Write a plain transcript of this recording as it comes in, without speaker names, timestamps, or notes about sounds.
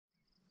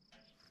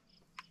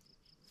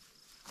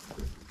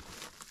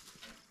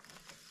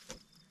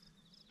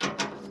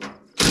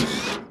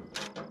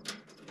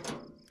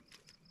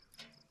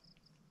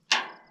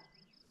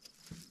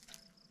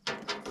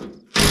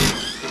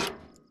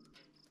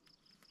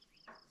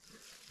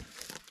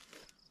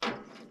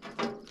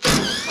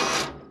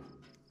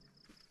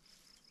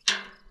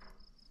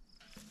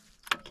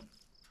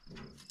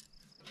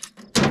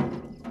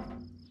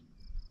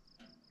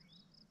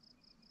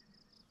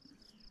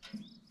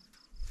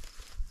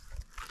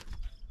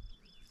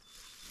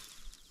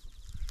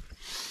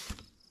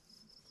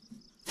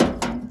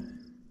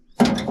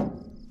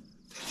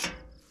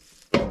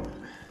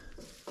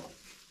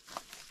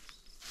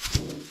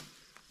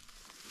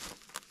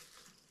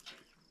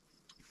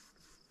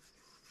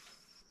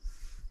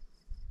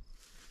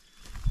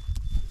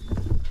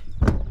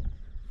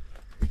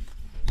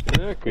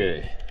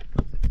Okay,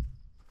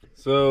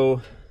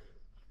 so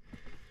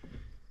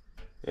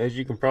as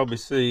you can probably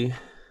see,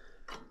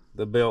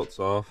 the belt's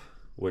off,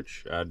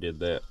 which I did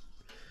that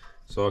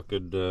so I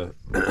could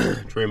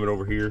trim it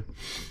over here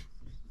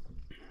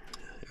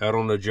out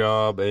on the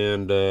job,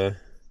 and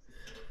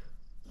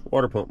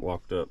water pump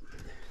locked up.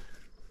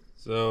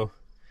 So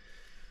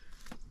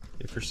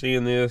if you're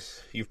seeing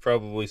this, you've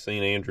probably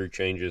seen Andrew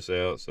change this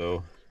out,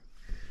 so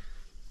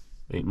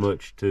ain't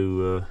much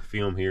to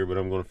film here, but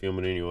I'm going to film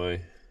it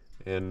anyway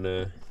and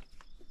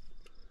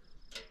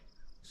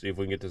see if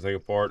we can get this thing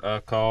apart. I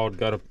called,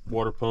 got a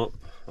water pump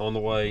on the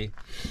way.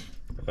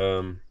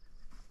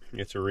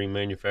 It's a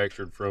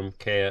remanufactured from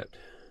Cat,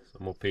 so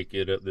I'm going to pick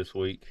it up this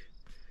week.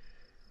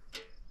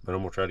 But I'm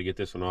going to try to get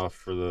this one off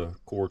for the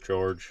core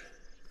charge.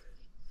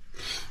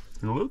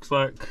 And it looks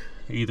like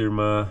either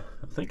I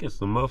think it's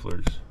the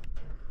muffler's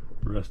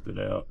rusted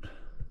out. I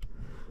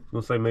was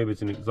going to say maybe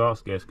it's an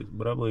exhaust gasket,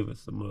 but I believe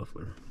it's the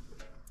muffler.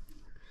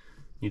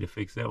 Need to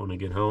fix that when I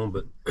get home,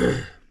 but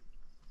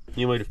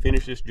anyway, to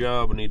finish this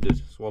job, I need to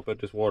swap out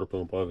this water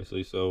pump,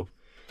 obviously, so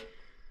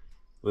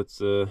let's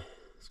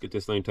get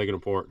this thing taken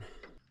apart.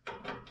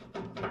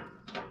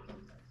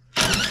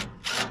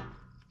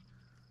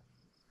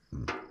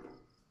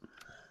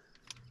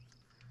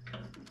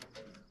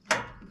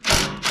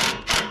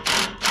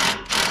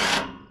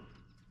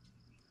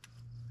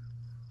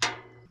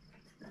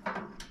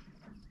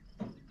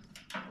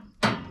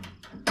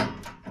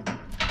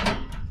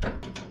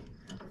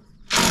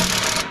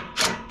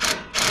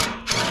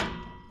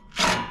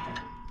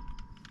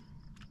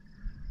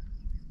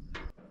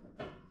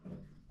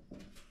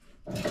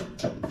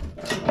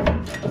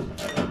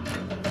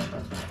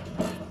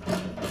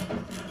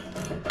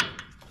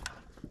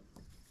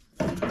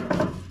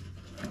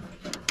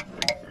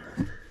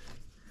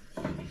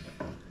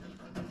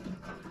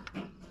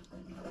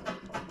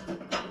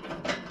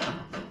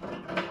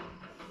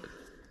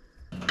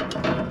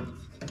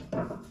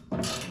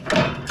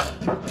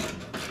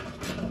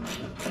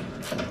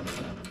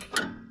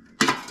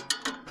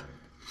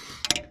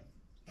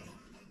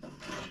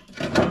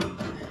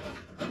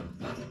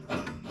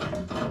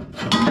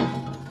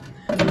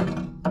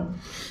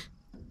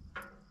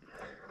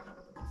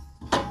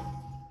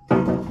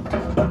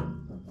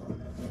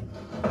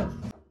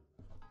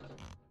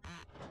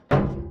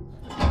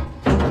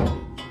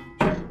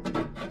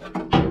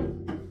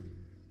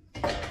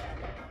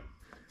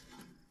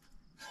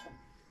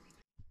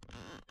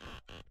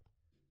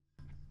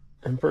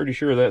 I'm pretty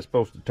sure that's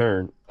supposed to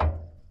turn.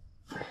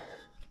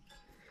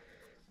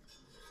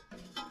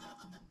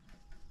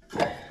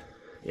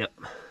 Yep.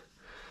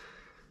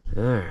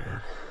 Alright,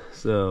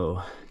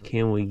 so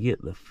can we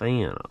get the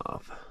fan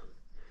off?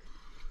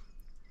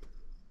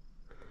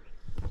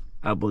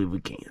 I believe we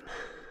can.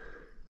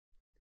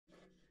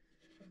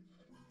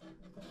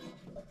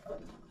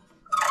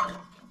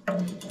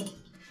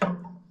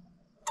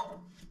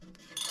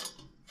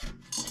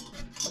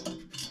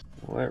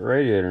 Well, that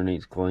radiator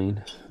needs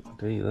cleaned.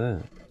 Tell you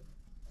that.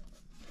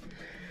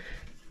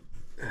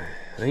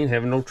 I ain't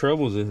having no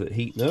troubles with it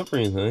heating up or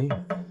anything.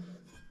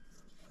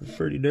 It's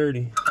pretty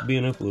dirty,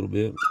 being up a little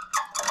bit.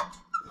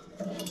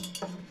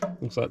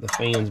 Looks like the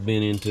fan's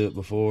been into it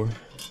before.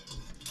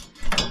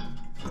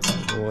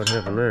 Don't know what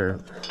happened there.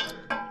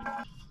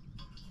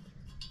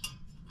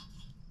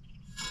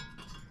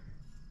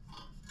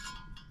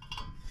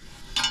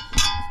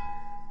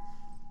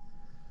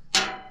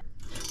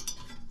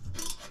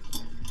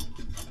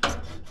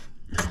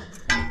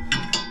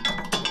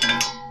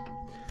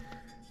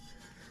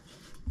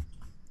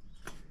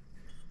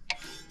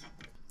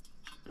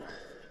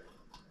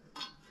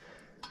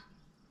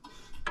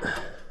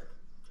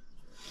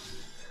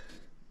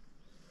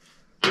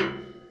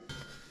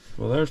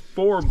 Well, there's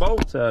 4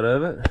 bolts out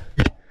of it.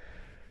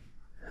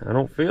 I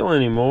don't feel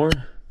any more.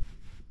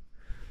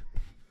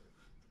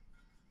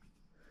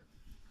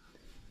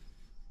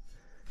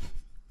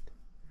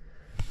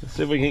 Let's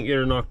see if we can't get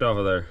her knocked off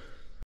of there.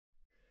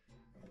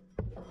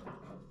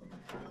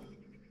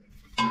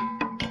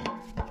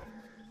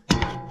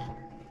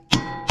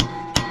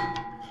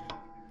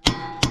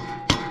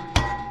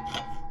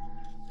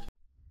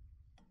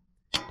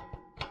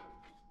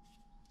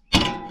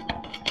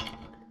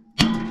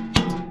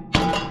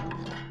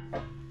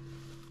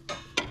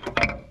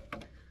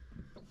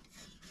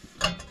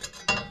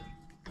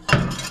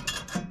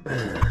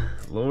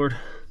 Lord,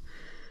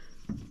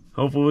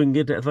 hopefully we can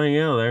get that thing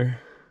out of there.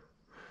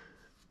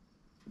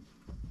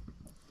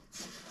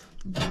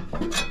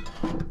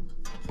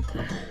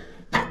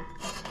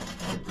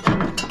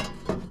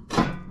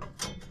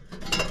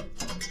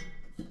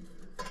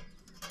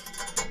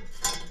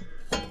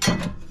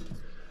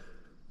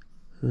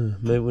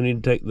 Maybe we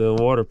need to take the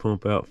water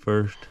pump out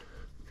first.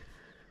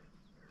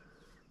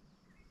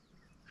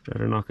 Try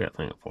to knock that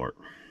thing apart.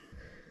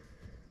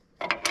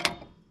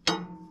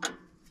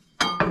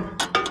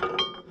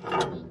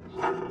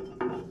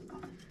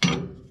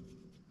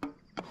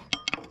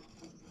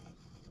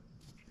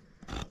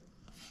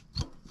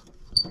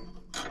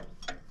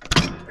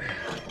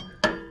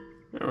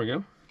 There we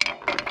go.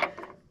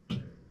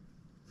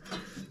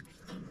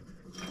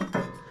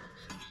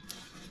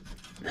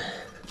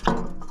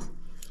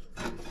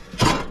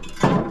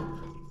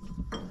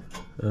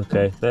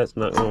 Okay, that's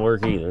not gonna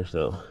work either,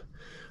 so we're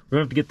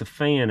gonna have to get the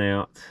fan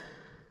out.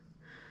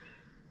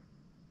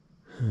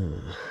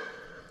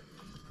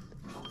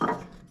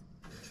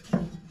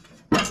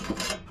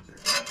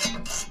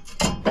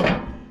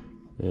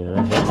 Yeah,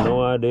 I have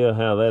no idea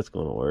how that's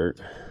gonna work.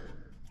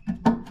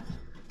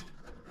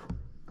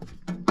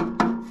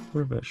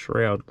 What if that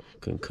shroud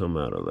can come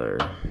out of there?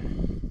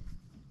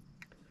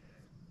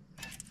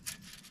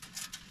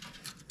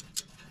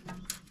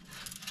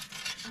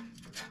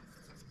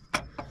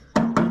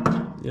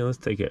 Yeah, let's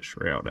take that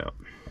shroud out.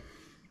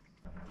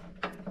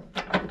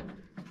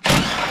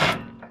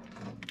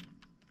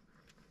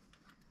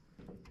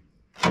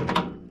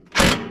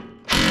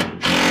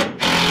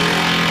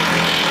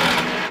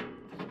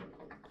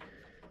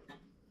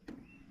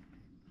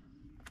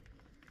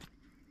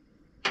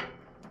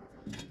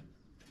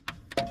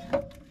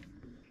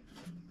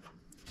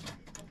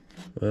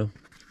 Well,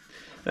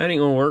 that ain't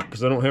gonna work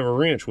because I don't have a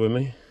wrench with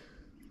me.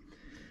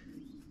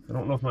 I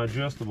don't know if my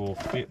adjustable will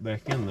fit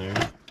back in there.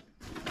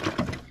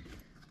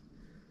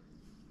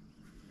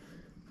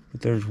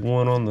 But there's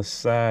one on the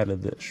side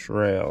of that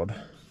shroud.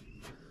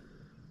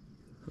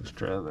 Let's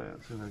try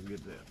that, see if I can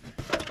get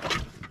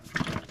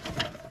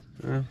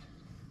that. I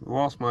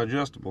lost my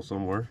adjustable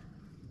somewhere.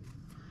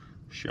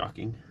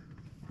 Shocking.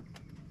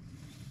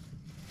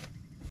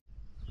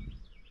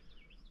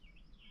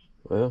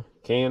 Well,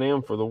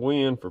 Can-Am for the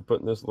win for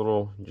putting this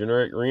little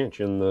generic wrench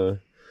in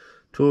the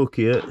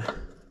toolkit.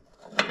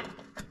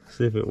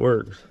 See if it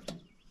works.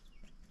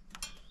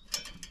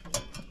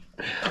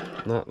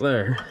 Not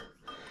there.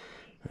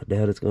 I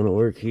doubt it's gonna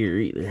work here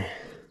either.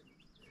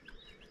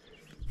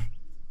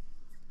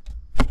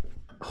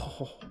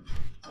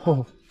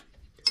 Oh,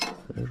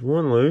 there's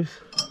one loose.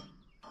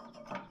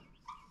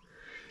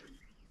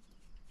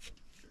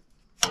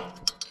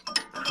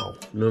 Ow.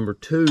 Number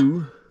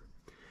two.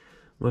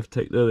 I'll have to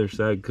take the other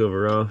side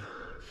cover off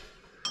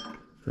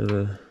for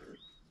the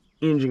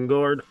engine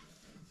guard.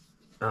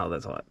 Oh,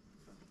 that's hot.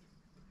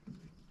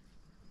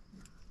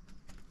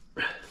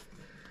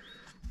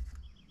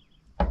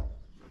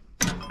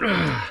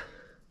 I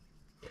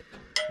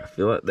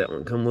feel like that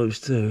one come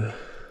loose too.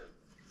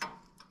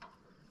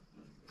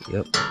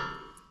 Yep.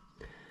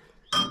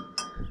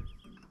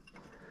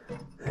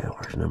 Yeah,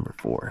 where's number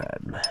four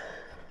hiding?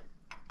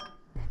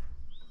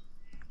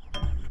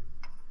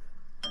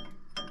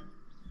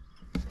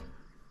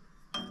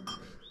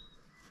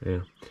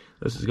 Yeah,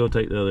 let's just go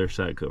take the other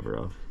side cover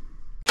off.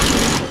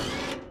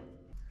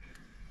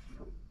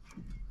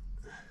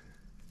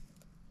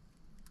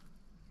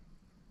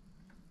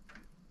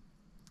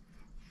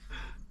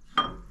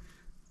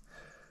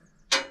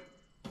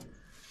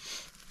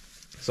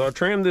 So I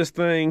trimmed this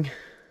thing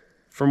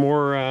from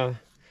where I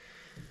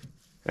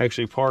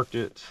actually parked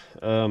it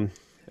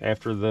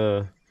after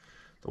the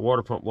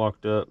water pump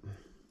locked up.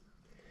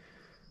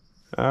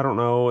 I don't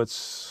know,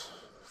 it's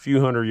a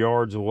few hundred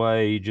yards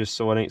away, just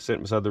so it ain't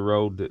sitting beside the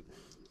road that,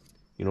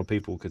 you know,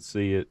 people could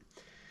see it,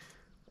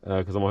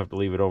 because I'm gonna have to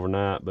leave it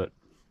overnight. But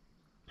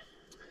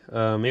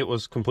it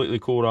was completely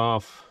cooled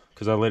off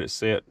because I let it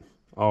sit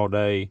all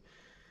day.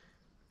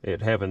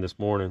 It happened this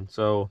morning,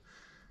 so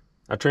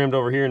I trimmed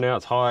over here. Now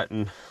it's hot,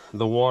 and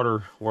the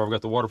water where I've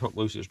got the water pump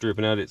loose, it's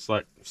dripping out. It's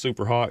like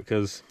super hot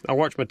because I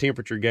watched my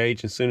temperature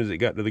gauge. As soon as it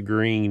got to the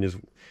green is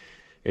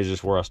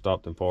just where I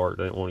stopped and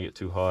parked. I didn't want to get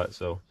too hot,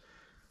 so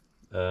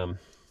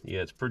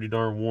yeah, it's pretty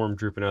darn warm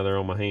dripping out of there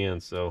on my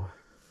hands. So I'm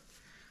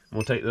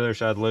gonna take the other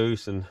side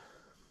loose and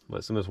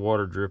let some of this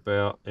water drip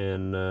out,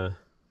 and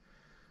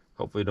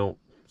hopefully don't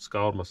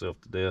scald myself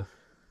to death.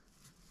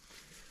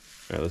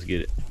 All right, let's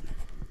get it.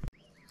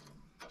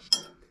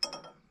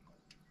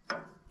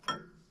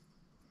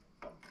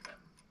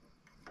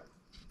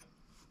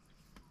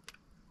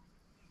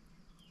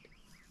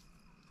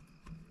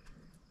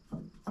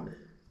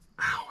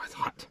 Ow, it's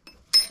hot.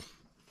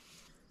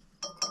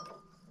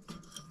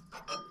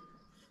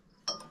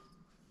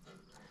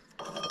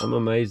 I'm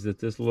amazed that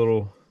this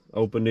little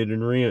open-ended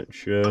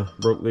wrench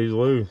broke these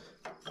loose.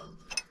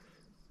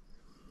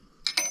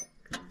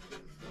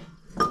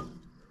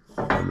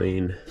 I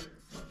mean,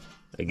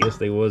 I guess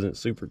they wasn't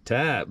super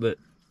tight, but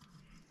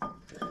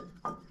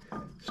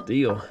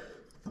still.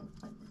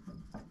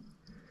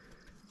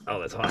 Oh,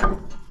 that's hot.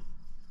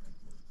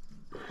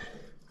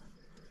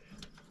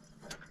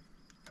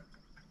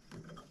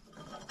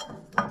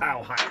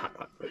 Ow, hot, hot,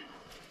 hot.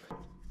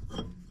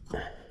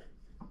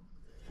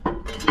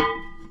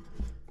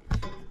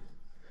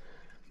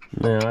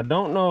 Now, I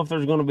don't know if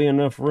there's going to be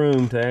enough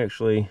room to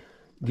actually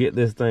get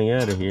this thing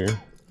out of here.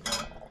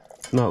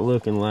 It's not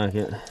looking like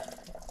it.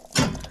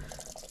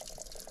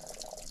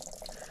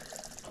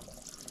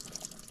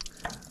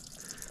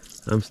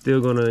 I'm still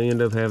going to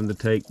end up having to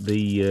take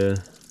the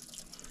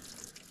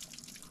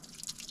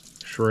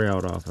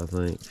shroud off, I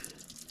think.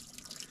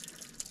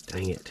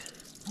 Dang it.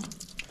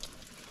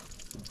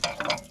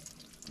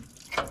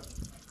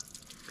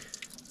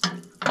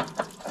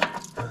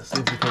 Let's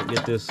see if we can't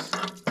get this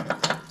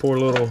poor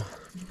little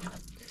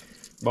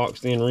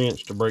boxed in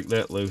wrench to break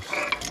that loose.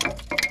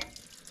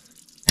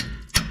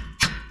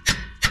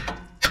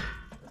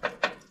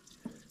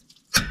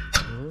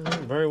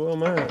 very well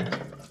might.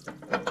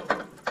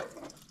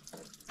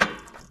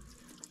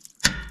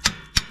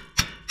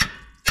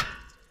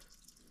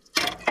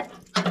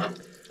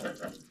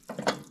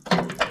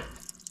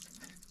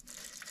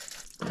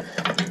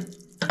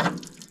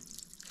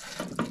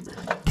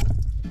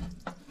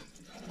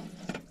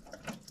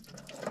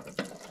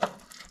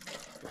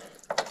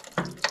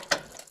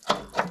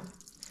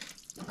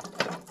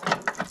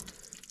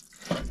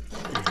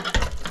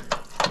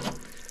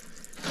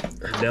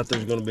 I doubt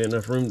there's going to be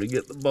enough room to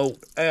get the bolt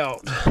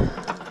out,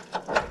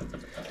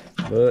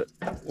 but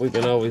we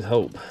can always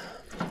hope.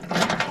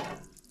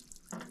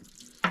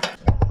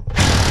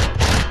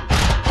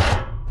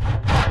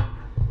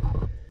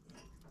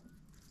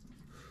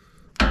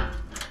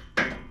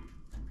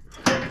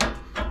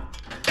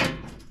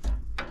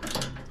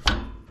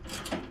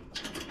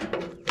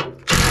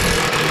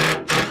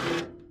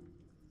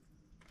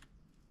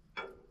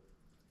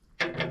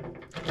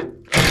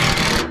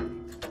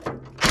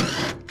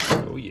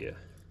 Oh yeah.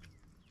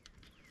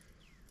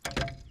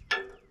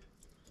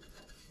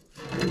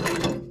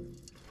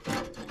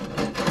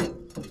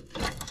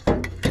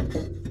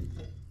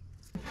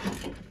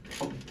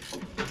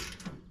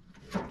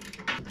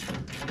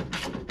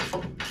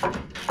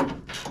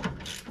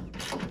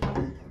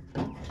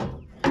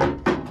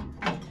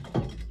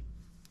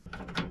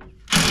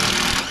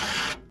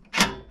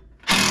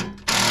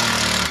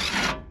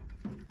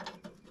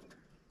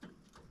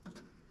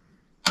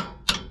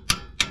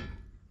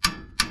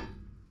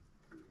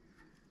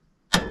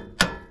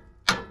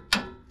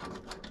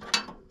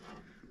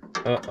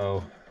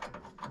 Uh-oh.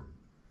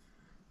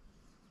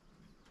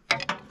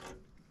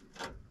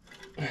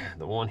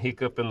 The one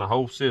hiccup in the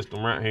whole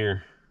system right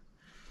here.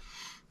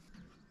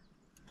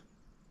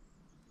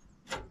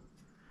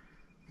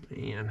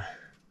 Man.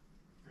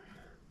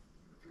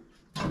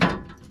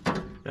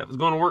 That was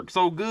gonna work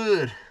so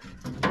good.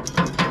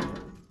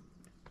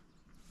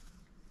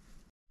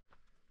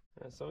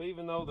 So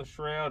even though the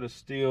shroud is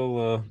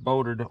still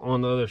bolted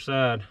on the other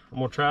side, I'm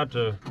gonna try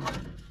to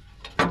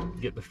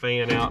get the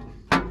fan out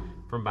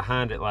from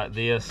behind it like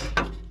this.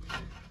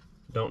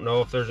 Don't know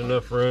if there's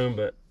enough room,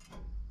 but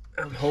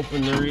I'm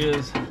hoping there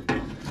is.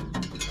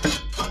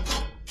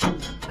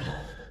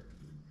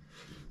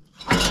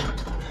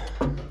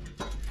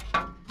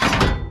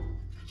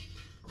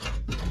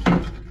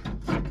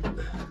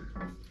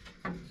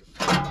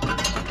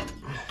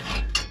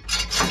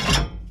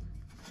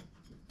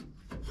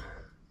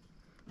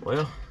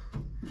 Well,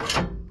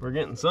 we're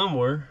getting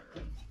somewhere.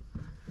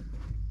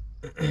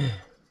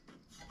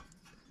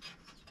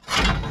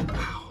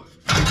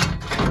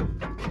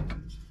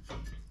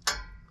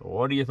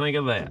 What do you think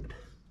of that?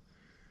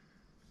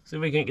 See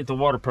if we can't get the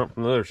water pump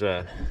from the other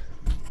side.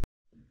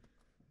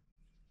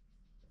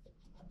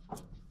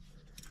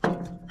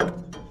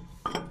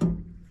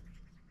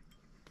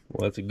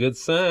 Well, that's a good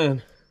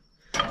sign.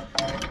 Oh,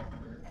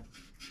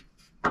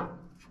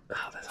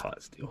 that's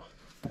hot still.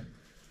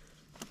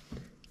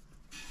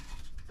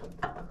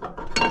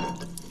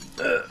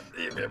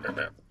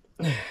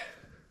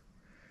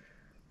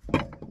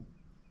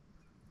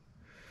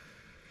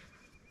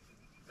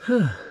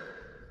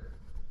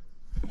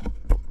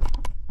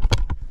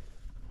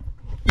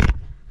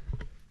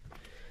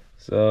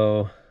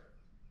 So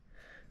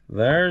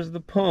there's the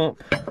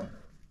pump,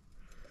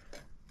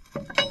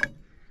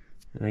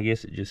 and I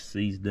guess it just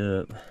seized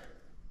up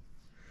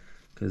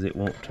because it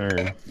won't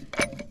turn.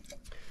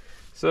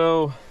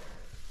 So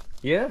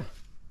yeah,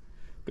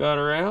 got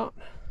her out.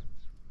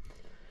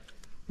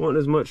 Wasn't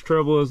as much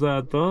trouble as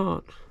I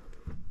thought.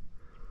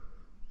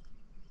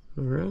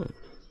 All right,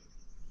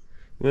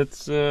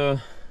 let's put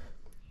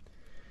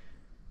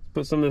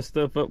some of this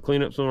stuff up,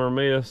 clean up some of our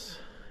mess,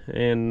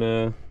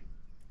 and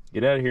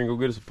get out of here and go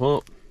get us a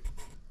pump.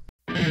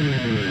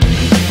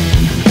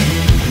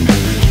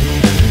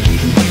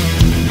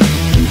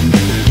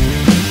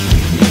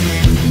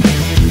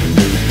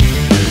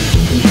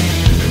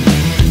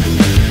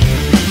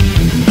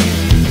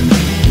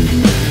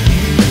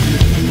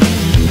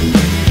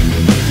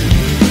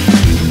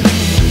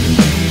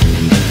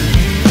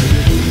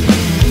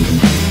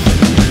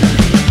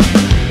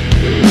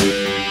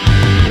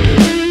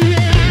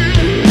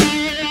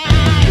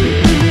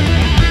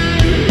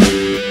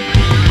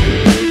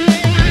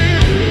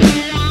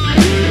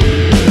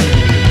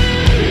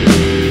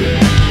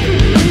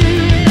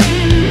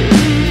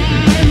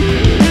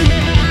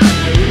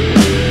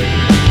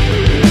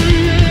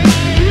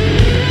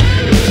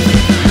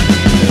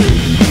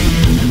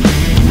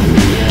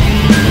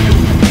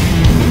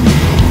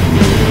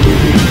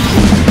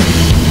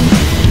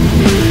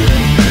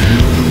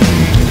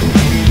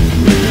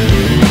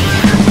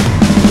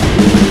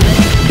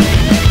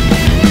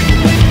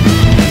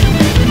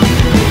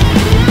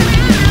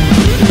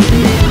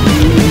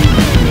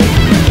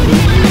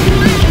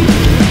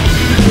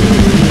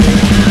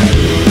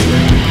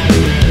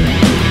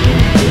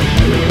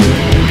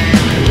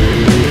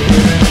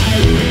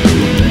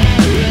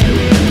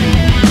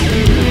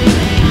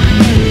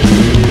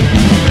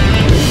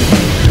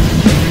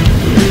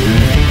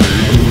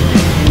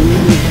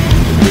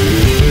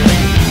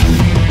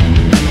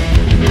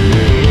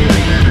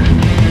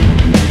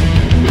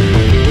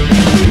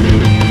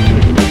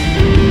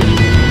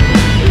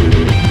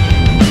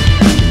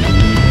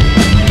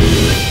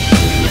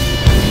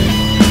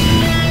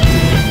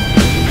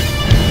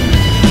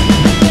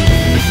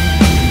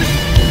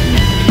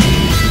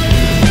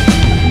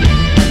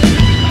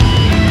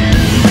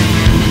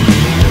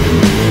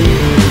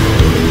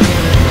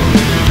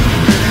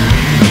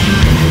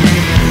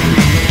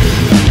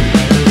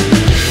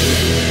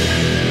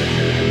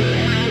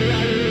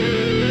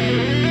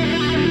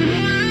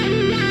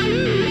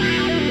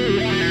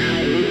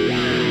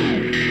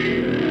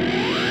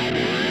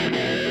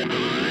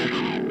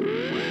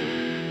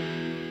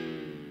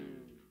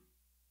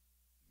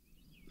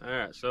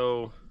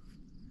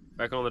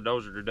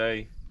 Dozer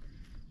today.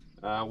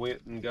 I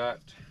went and got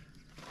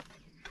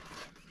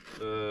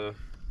the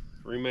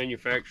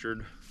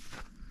remanufactured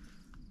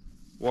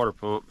water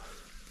pump.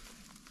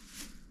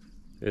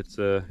 It's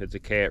a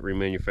Cat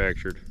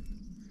remanufactured.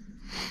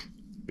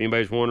 If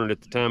anybody's wondering,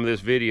 at the time of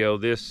this video,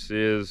 this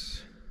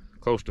is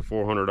close to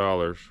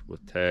 $400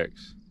 with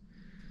tax.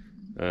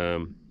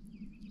 And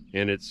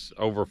it's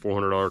over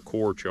 $400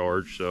 core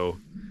charge, so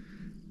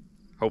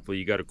hopefully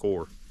you got a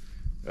core.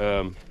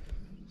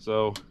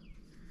 So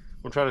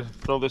we'll try to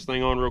throw this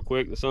thing on real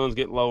quick. The sun's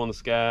getting low in the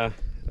sky.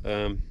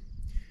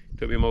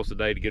 Took me most of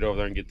the day to get over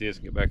there and get this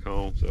and get back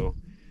home. So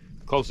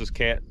the closest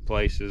Cat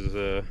place is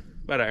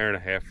about an hour and a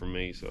half from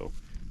me, so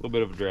a little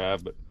bit of a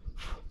drive, but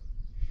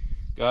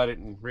got it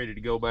and ready to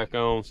go back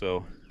on.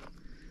 So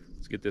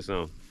let's get this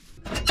on.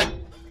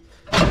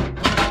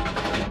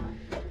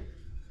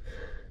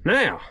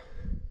 Now,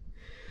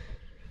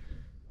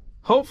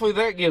 hopefully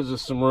that gives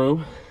us some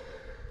room.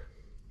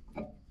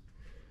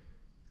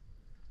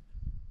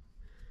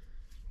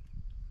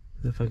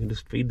 If I can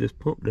just feed this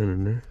pump down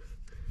in there.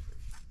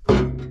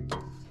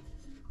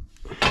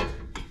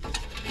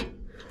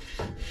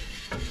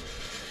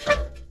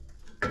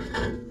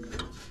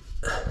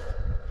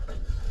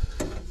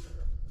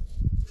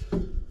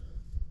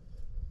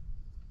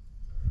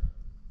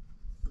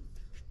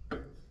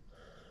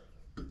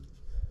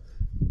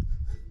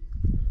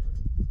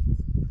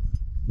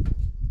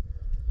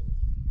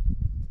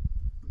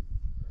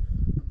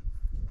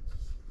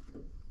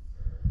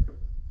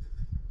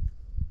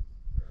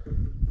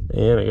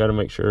 And I got to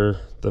make sure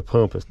the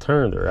pump is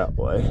turned the right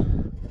way.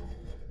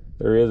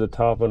 There is a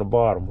top and a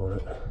bottom on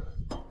it.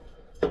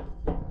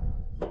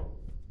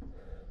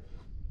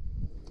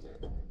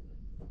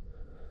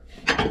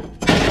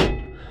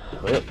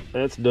 Well,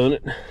 that's done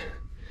it. Let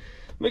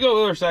me go to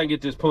the other side and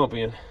get this pump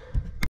in.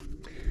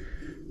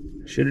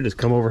 Should have just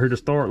come over here to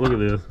start. Look at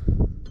this.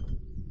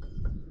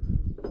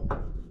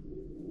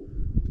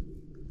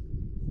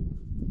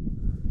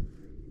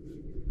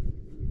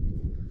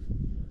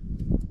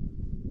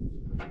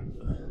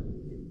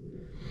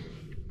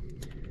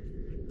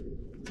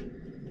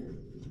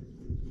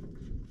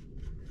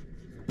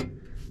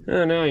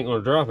 Now I ain't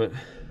gonna drop it.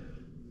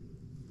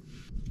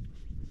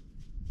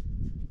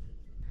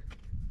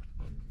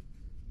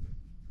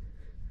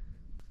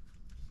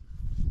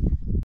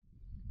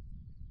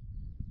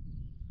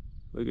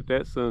 Look at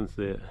that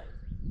sunset.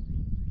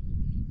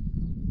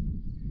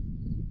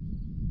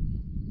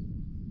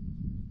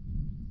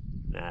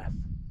 Nice.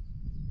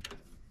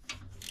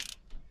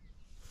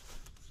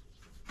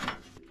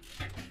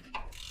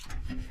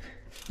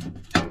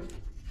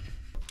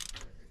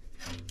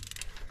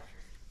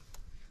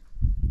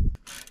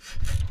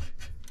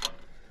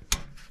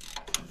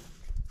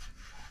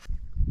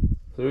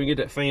 So we can get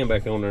that fan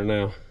back on there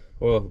now.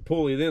 Well, the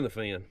pulley, then the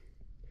fan.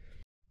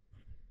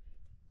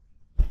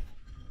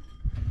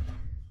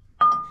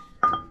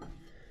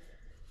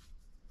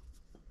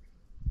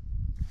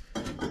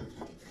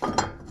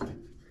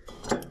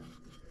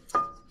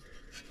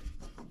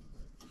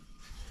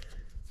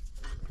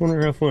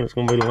 Wonder how fun it's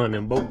gonna be to line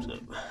them bolts up.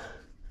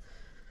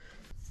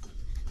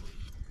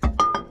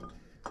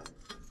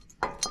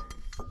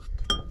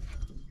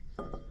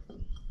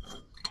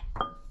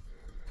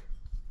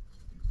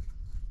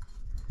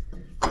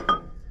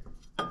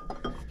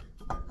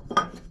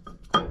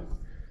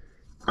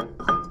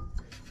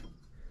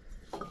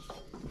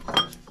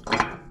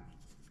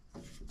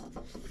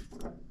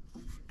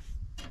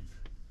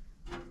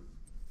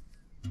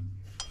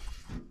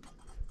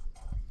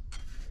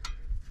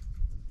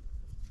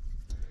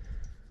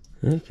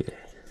 Okay,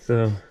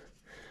 so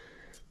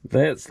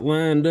that's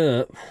lined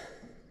up.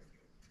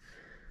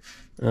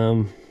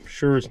 I'm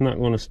sure it's not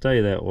going to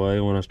stay that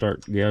way when I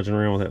start gouging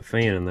around with that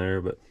fan in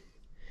there, but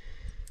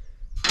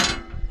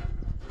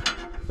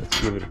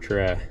let's give it a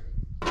try.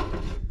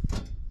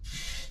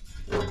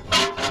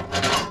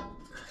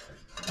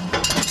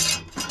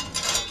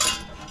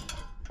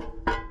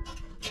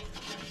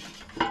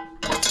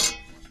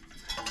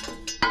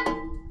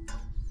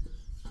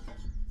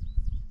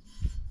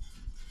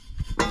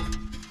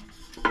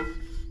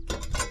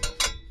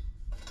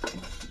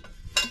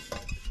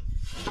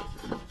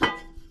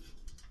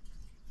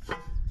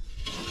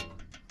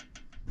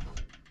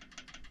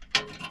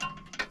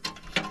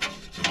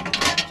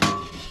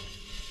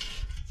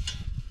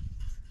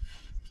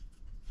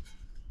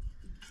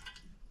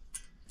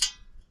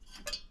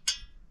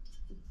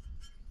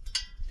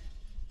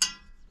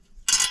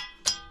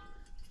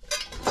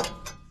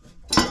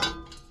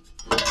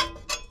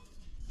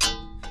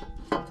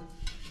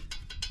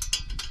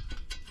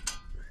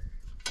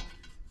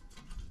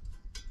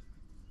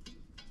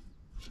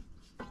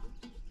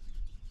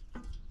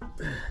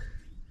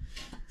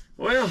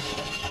 Well,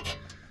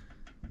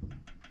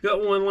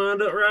 got one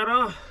lined up right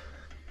off.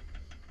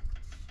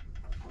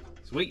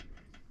 Sweet.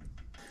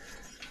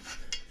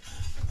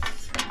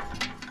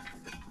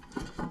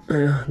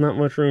 Not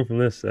much room from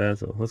this side,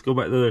 so let's go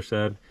back to the other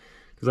side,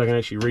 because I can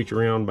actually reach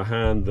around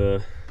behind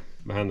the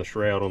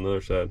shroud on the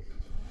other side.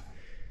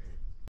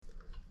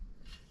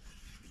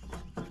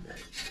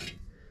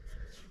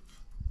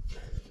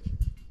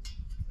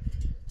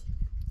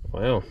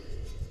 Wow.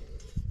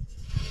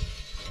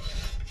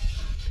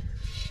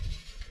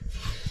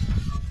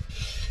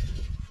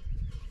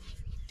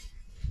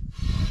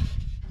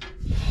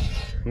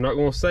 I'm not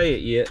gonna say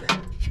it yet.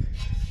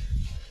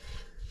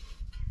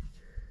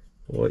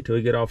 We'll wait till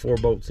we get all 4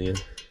 bolts in.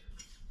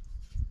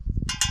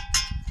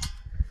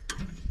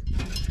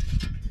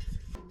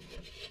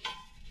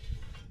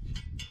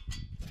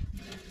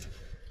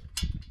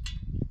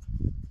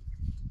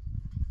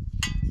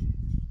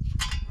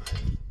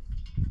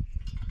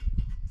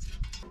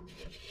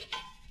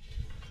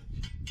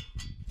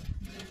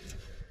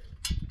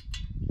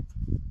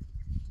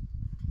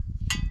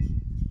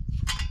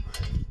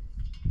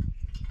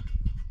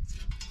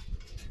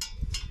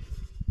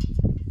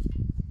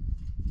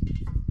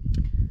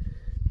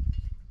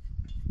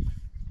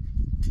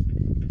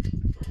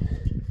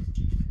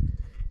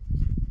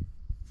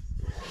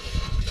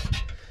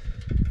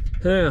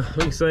 Yeah,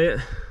 we can say it.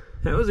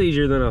 That was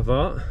easier than I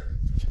thought.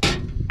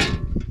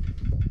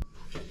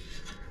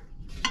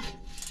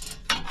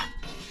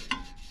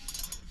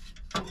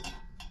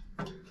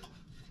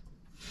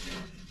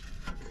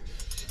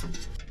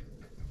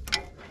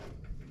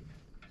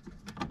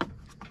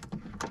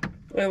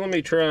 Well, let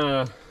me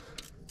try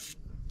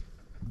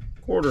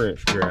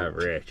 1/4" drive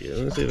ratchet.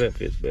 Let's see if that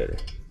fits better.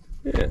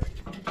 Yeah.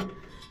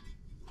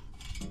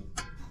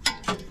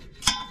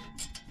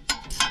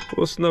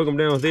 We'll snug them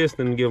down with this,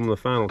 then give them the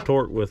final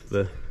torque with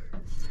the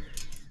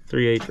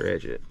 3/8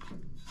 ratchet.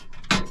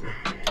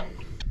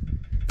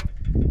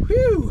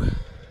 Whew!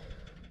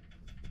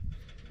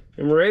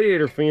 Them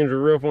radiator fins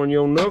are rough on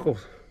your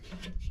knuckles.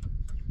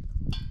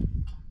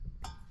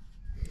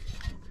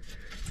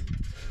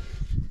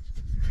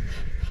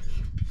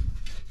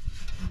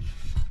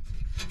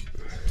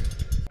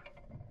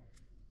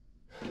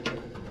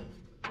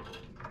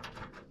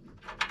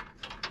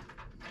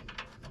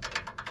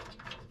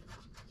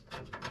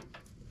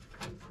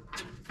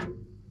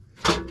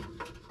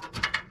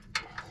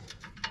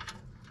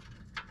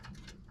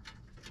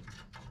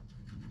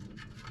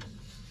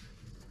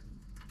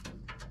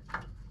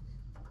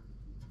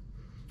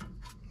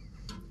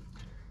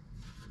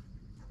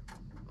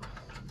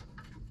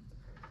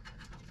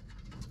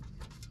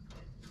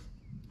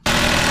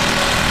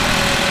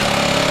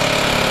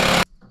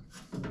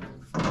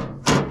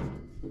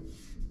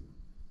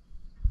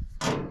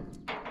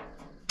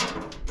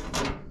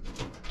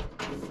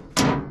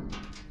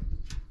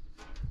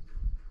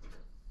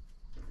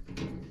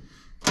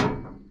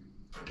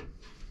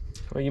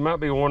 Well, you might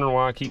be wondering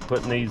why I keep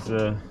putting these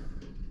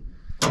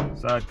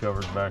side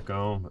covers back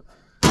on, but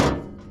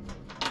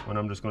when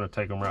I'm just going to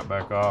take them right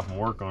back off and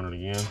work on it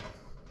again.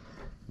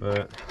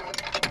 But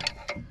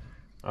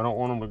I don't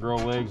want them to grow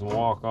legs and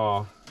walk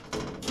off.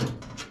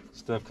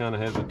 Stuff kind of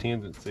has a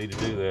tendency to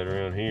do that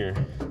around here.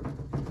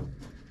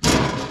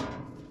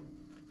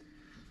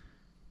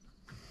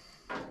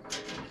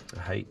 I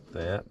hate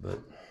that, but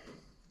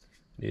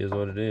it is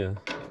what it is.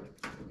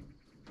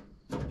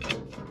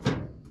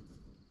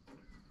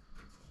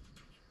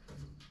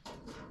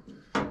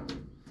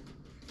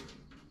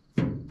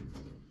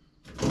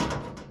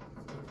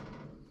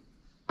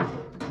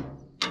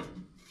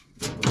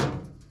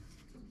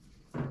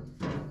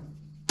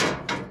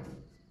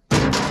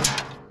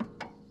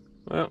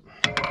 Well,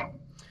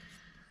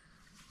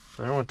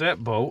 I want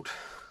that bolt.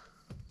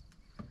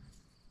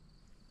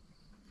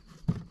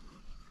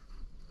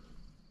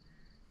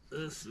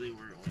 Let's see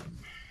where it went.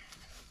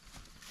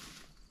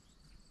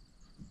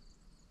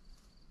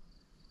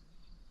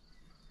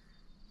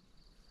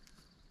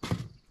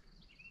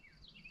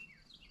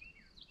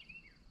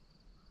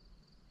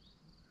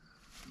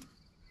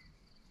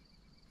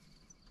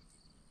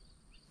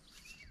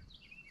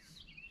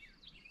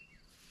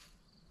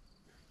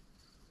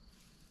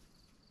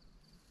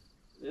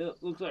 Yeah,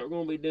 looks like we're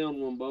going to be down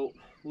 1 bolt.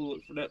 We'll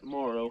look for that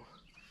tomorrow.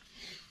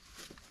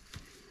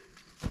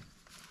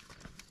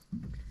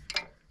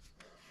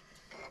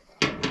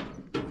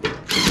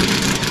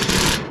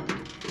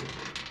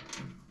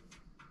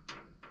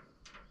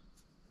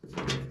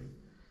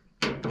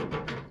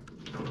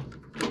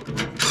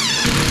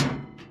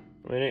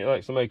 I mean, it ain't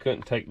like somebody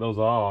couldn't take those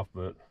off,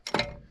 but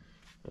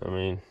I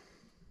mean,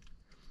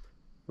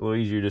 a little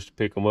easier just to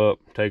pick them up,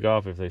 take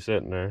off if they're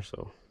sitting there,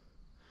 so.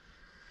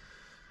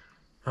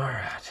 All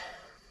right,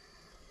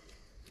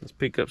 let's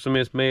pick up some of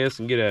this mess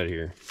and get out of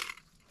here.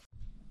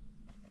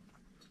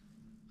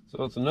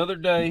 So it's another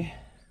day.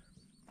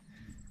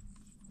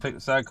 Take the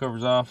side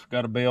covers off,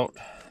 got a belt.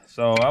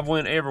 So I've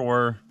went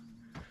everywhere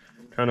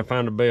trying to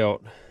find a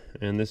belt,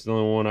 and this is the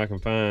only one I can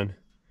find.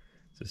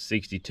 It's a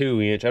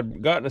 62 inch.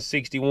 I've gotten a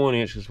 61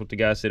 inch, is what the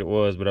guy said it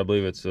was, but I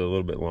believe it's a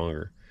little bit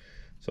longer.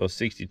 So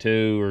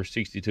 62 or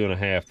 62 and a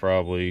half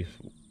probably,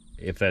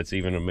 if that's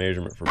even a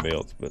measurement for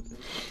belts, but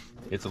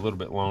it's a little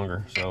bit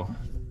longer. So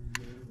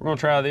we're gonna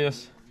try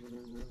this.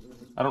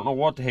 I don't know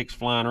what the heck's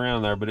flying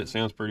around there, but it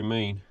sounds pretty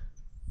mean.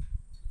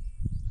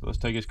 So let's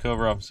take this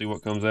cover off and see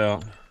what comes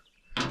out.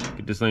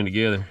 Get this thing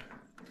together.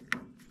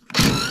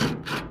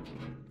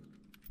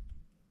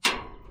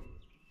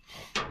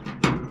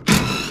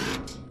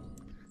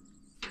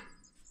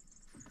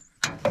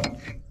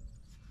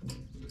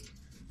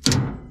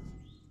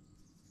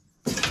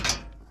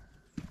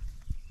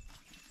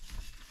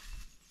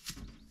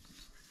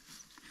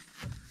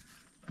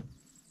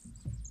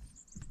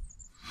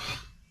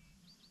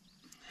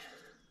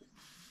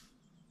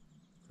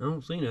 I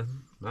don't see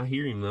nothing. I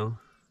hear him though.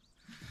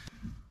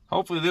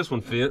 Hopefully this one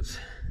fits.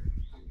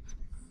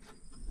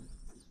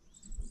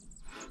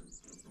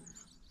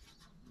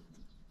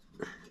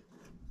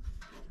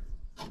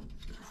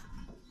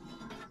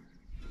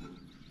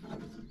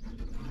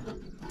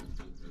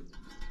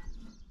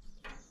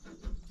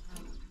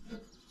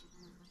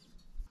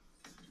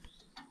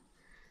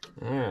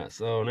 Alright,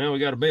 so now we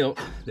got a belt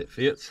that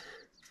fits.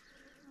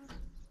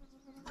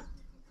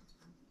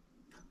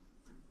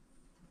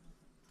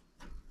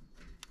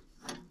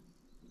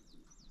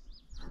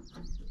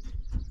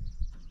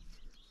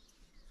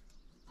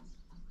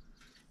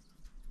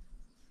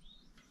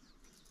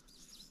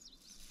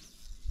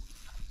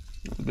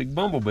 A big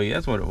bumblebee,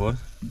 that's what it was.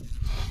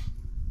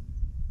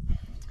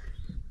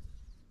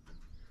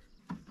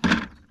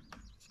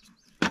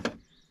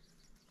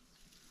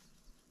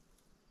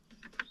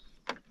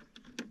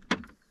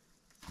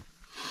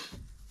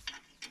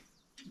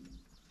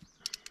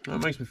 That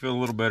makes me feel a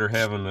little better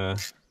having a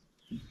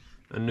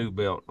new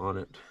belt on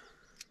it.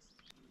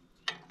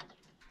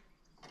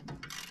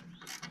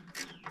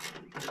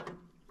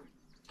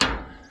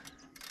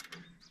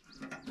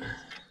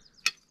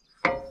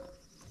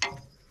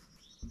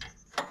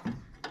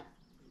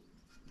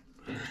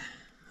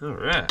 All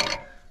right.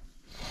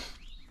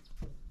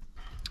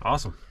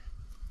 Awesome.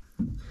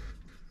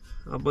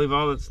 I believe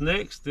all that's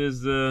next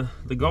is the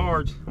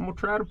guards. I'm gonna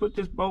try to put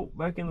this bolt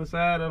back in the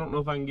side. I don't know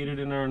if I can get it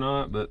in there or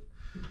not, but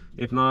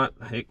if not,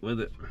 heck with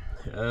it.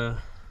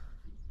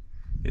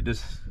 It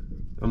just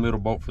a middle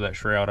bolt for that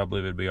shroud. I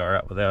believe it'd be all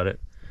right without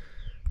it.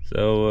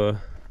 So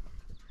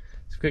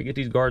let's quick get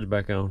these guards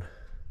back on.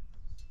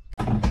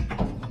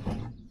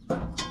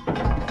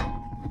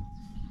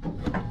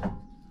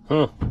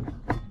 Huh.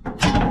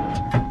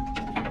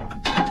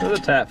 That's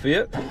a tight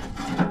fit.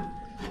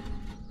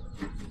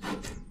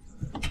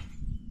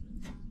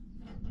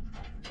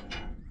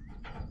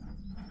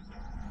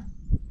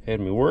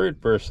 Had me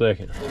worried for a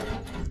second.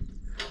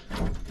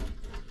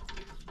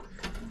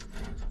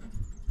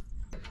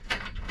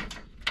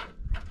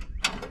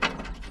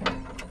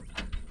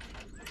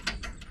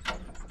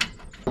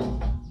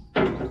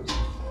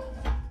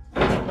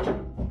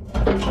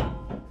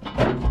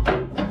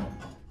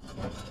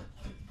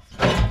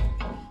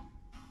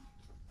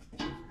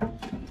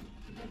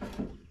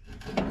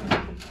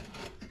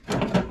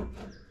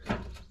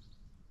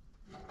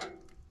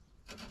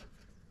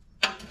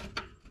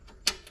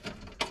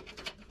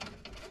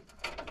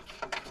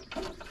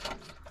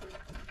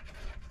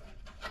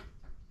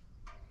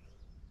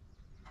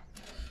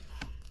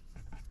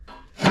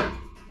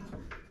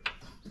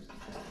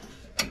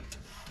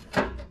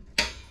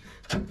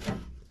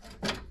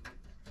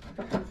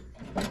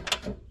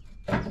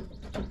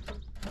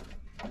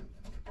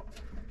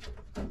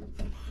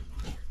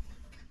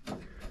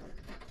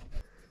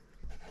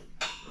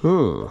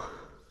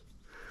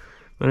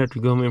 Might have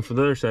to come in for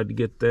the other side to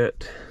get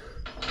that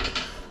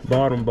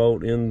bottom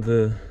bolt in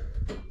the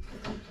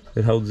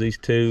that holds these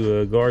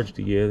two guards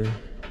together.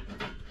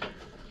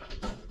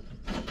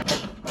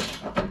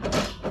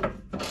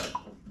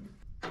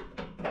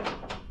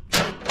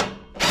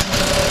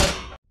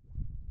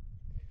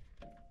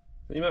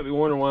 You might be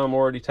wondering why I'm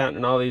already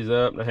tightening all these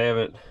up and I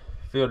haven't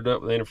filled it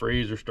up with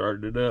antifreeze or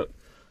started it up.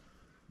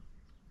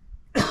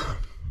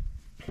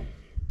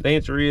 The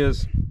answer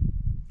is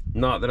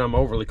not that I'm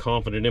overly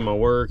confident in my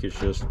work, it's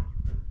just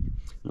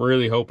I'm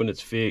really hoping it's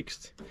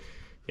fixed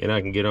and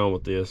I can get on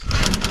with this.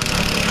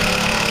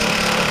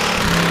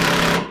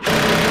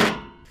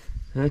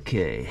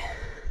 Okay.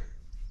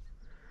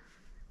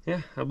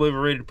 Yeah, I believe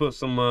we're ready to put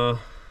some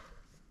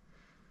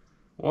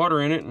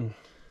water in it and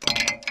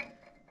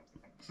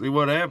see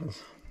what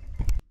happens.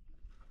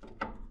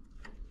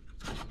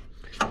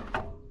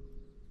 A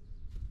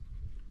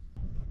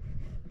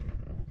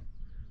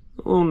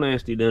little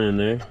nasty done in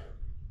there,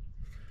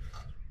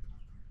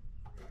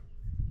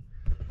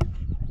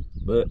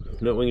 but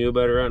nothing we can do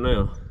about it right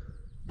now.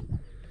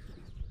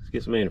 Let's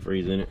get some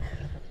antifreeze in it.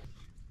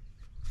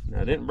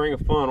 Now I didn't bring a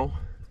funnel.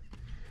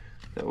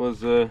 That was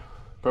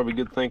probably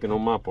good thinking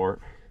on my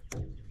part.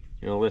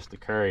 You know, less the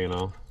carrying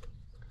on.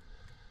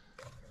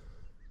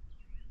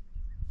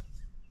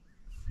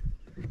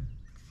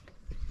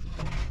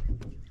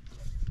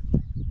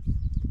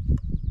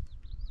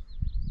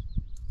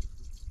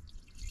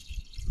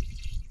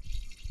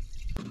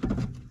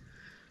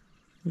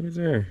 Look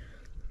there,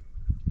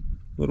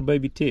 little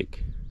baby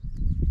tick.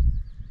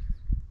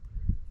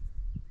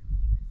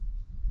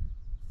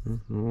 I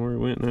don't know where it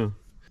went now.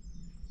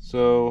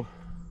 So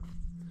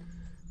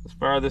let's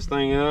fire this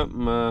thing up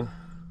and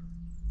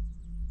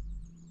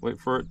wait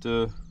for it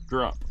to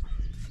drop.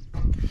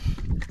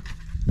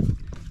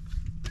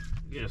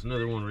 Get us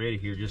another one ready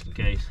here just in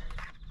case.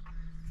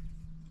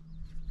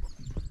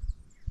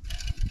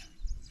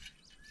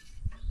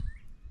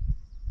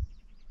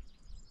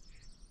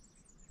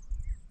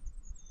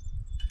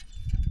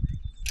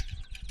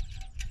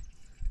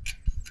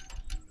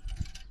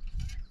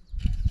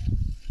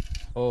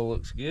 Oh,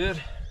 looks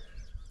good.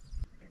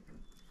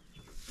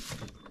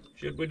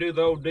 Should we do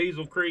the old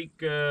Diesel Creek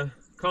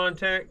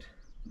contact?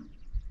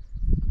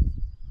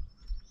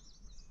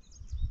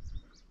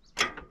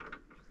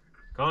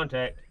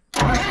 Contact.